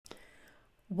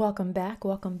Welcome back.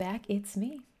 Welcome back. It's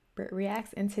me, BrittReacts,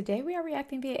 and today we are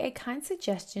reacting via a kind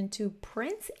suggestion to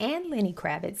Prince and Lenny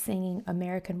Kravitz singing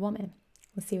American Woman.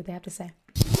 Let's see what they have to say.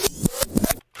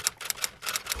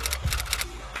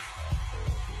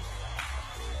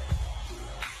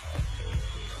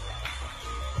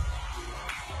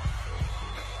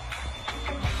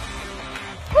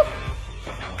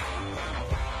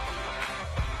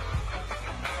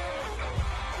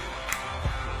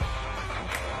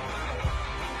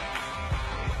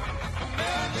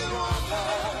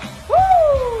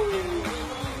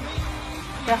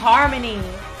 The harmony.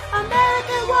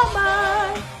 American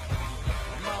Woman.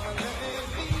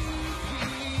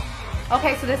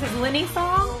 Okay, so this is Lenny's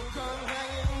song.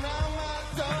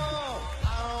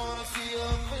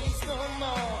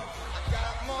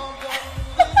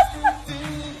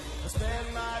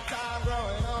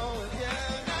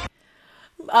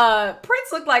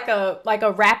 Prince looked like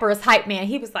a rapper's hype man.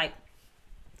 He was like,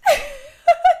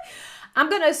 I'm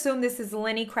gonna assume this is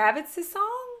Lenny Kravitz's song.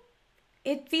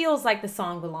 It feels like the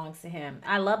song belongs to him.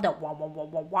 I love the wah wah wah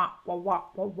wah wah wah wah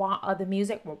wah wah of the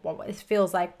music. Wah, wah, wah. It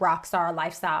feels like rock star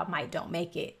lifestyle might don't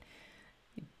make it.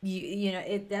 You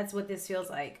know, that's what this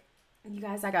feels like. You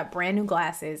guys, I got brand new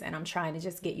glasses and I'm trying to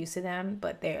just get used to them,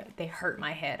 but they hurt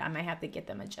my head. I might have to get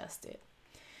them adjusted.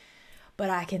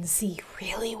 But I can see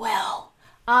really well.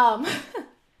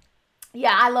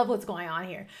 Yeah, I love what's going on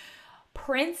here.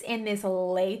 Prince in this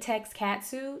latex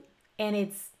catsuit, and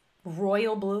it's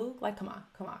royal blue. Like, come on.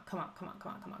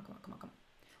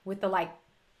 With the like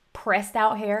pressed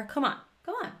out hair. Come on.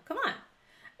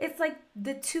 It's like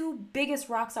the two biggest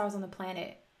rock stars on the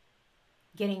planet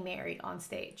getting married on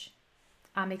stage.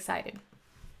 I'm excited.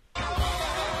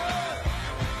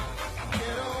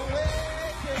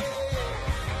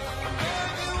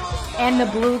 And the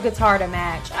blue guitar to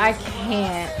match. I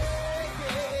can't.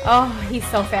 Oh, he's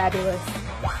so fabulous.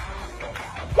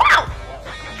 Wow!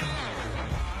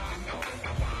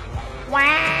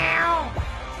 Wow!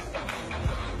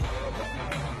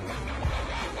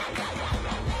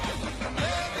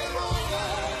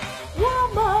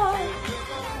 Woman!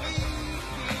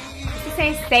 He's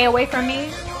saying, stay away from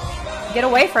me. Get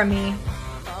away from me.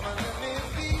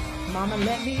 Mama,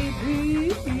 let me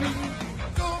be.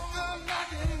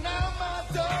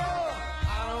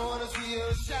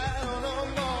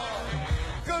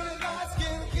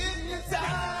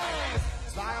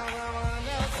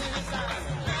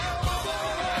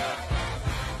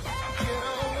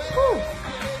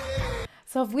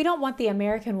 So if we don't want the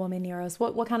American woman near us,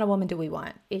 what kind of woman do we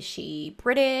want? Is she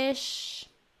British,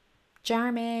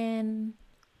 German,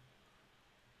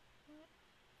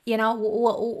 you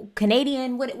know,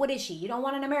 Canadian? What is she? You don't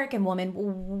want an American woman.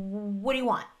 What do you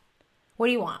want? What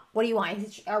do you want? What do you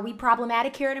want? Are we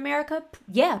problematic here in America?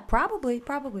 Yeah, probably.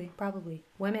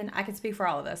 Women, I can speak for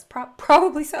all of us.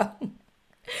 Probably so.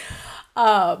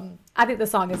 I think the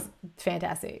song is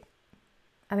fantastic.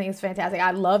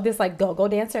 I love this like go-go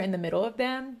dancer in the middle of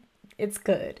them. It's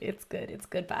good. It's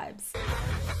good vibes.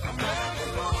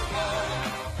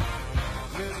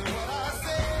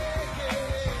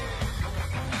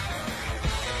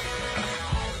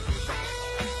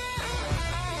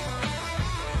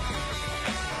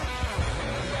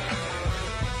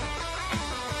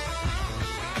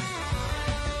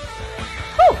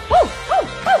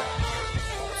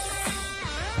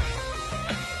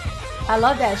 I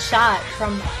love that shot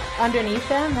from underneath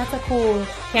them. That's a cool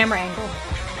camera angle.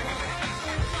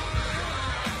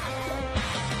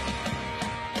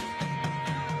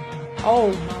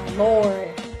 Oh my Lord.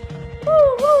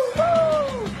 Woo, woo,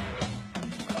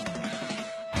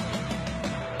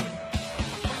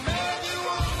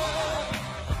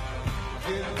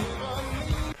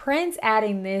 woo. Prince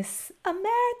adding this American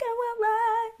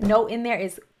Woman note in there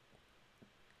is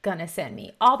gonna send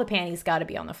me. All the panties gotta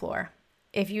be on the floor.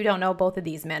 If you don't know, both of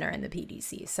these men are in the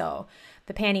PDC. So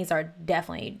the panties are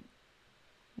definitely,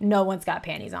 no one's got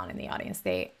panties on in the audience.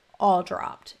 They all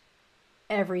dropped.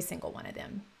 Every single one of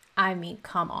them. I mean,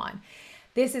 come on.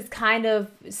 This is kind of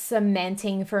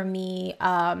cementing for me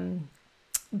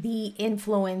the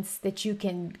influence that you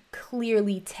can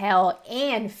clearly tell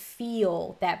and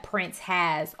feel that Prince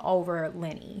has over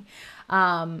Lenny.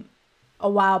 A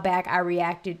while back, I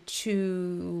reacted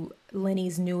to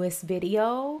Lenny's newest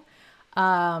video.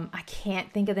 I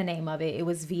can't think of the name of it. It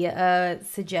was via a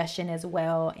suggestion as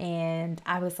well. And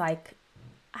I was like,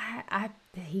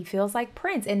 he feels like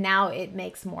Prince. And now it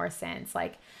makes more sense.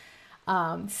 Like,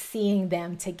 seeing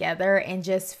them together and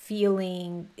just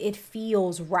feeling, it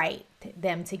feels right,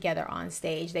 them together on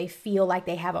stage. They feel like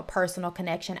they have a personal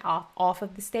connection off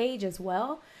of the stage as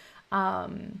well.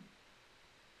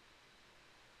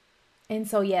 And And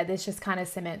so, yeah, this just kind of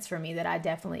cements for me that I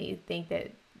definitely think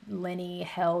that Lenny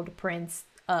held Prince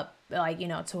up, like, you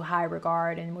know, to high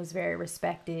regard and was very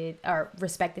respected, or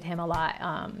respected him a lot,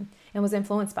 and was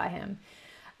influenced by him.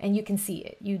 And you can see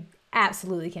it. You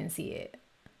absolutely can see it.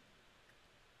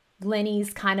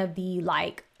 Lenny's kind of the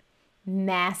like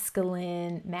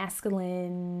masculine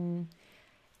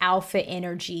alpha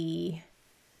energy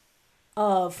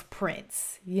of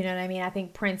Prince. You know what I mean? I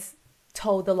think Prince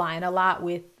told the line a lot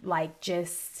with like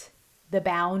just the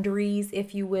boundaries,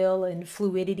 if you will, and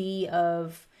fluidity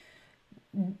of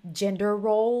gender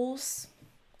roles.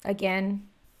 Again,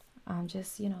 I'm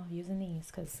just, you know, using these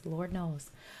because Lord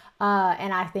knows.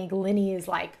 And I think Lenny is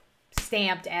like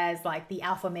stamped as like the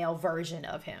alpha male version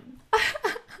of him.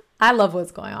 I love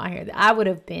what's going on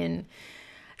here.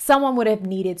 Someone would have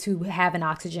needed to have an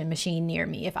oxygen machine near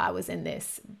me if I was in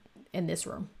this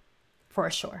room, for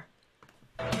sure.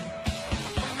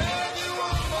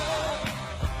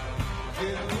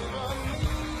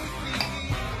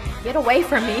 Get away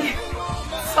from me.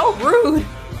 So rude.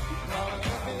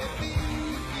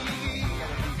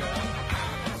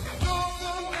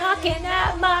 Knocking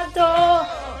at my door.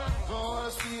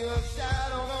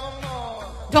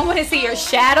 Don't want to see your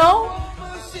shadow?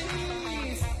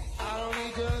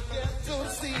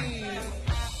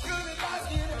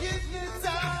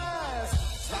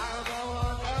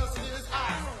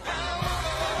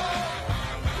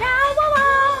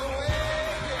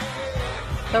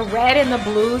 The red and the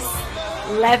blue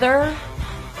leather.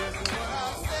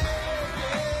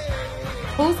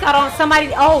 Who's got on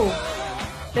somebody? Oh,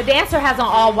 the dancer has on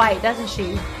all white, doesn't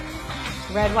she?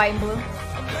 Red, white, and blue.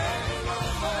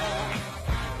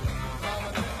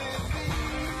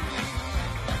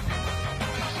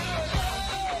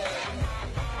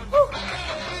 Whew.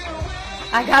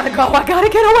 I gotta go. I gotta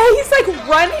get away. He's like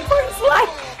running for his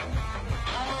life.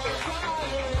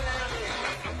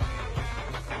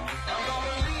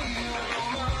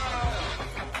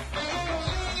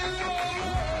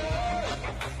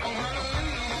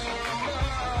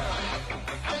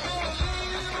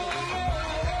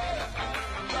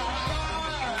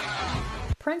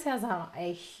 Prince has on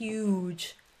a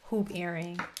huge hoop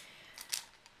earring.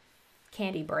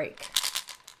 Candy break.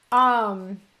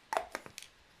 I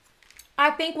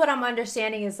think what I'm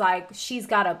understanding is like she's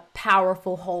got a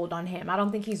powerful hold on him. I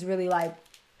don't think he's really like,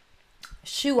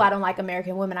 shoo, I don't like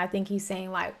American women. I think he's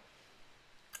saying like,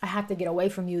 I have to get away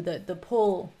from you. The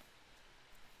pull,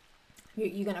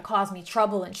 you're going to cause me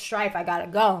trouble and strife. I got to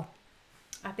go.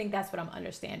 I think that's what I'm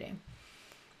understanding.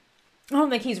 I don't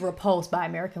think he's repulsed by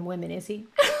American women, is he?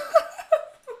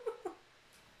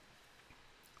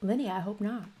 Lenny, I hope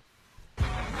not.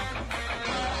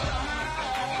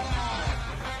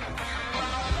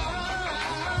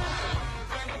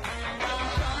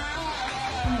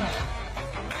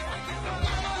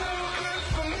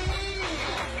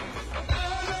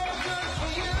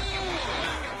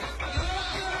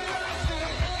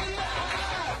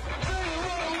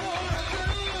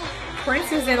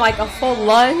 Prince is in like a full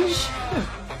lunge.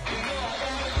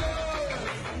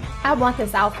 I want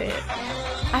this outfit.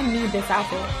 I need this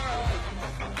outfit.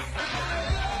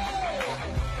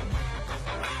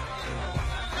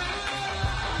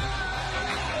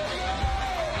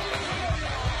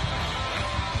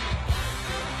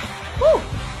 Woo!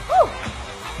 Woo!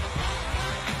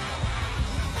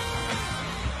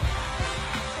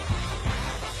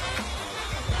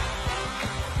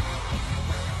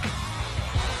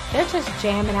 They're just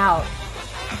jamming out.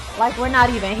 Like we're not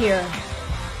even here.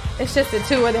 It's just the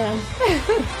two of them.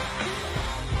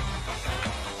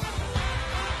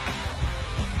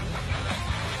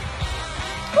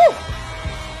 Woo!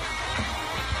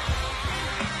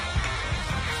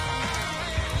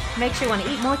 Makes you want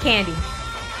to eat more candy.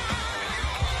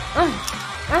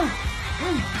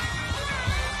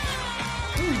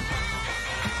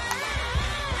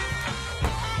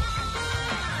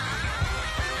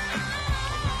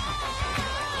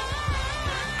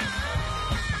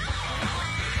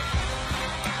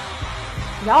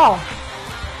 Y'all,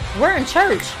 we're in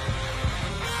church.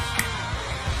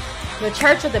 The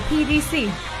church of the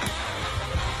PDC.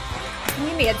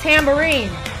 Give me a tambourine.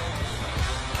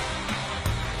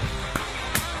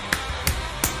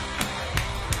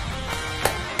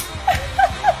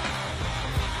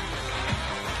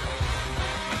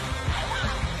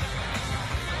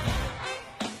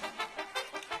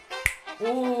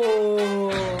 Ooh.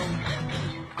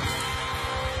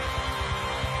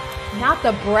 Not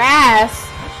the brass.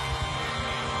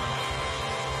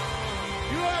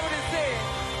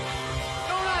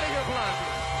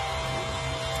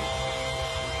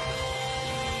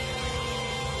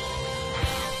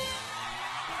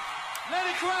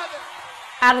 Lenny Kravitz.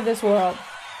 Out of this world.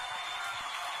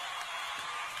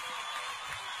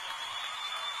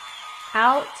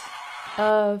 Out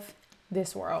of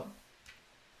this world.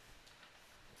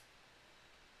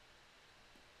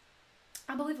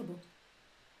 Unbelievable.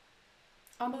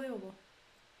 Unbelievable.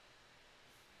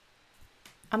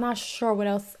 I'm not sure what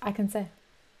else I can say.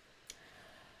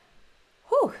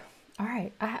 Whew. All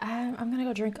right. I'm going to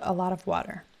go drink a lot of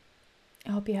water.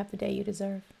 I hope you have the day you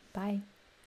deserve. Bye.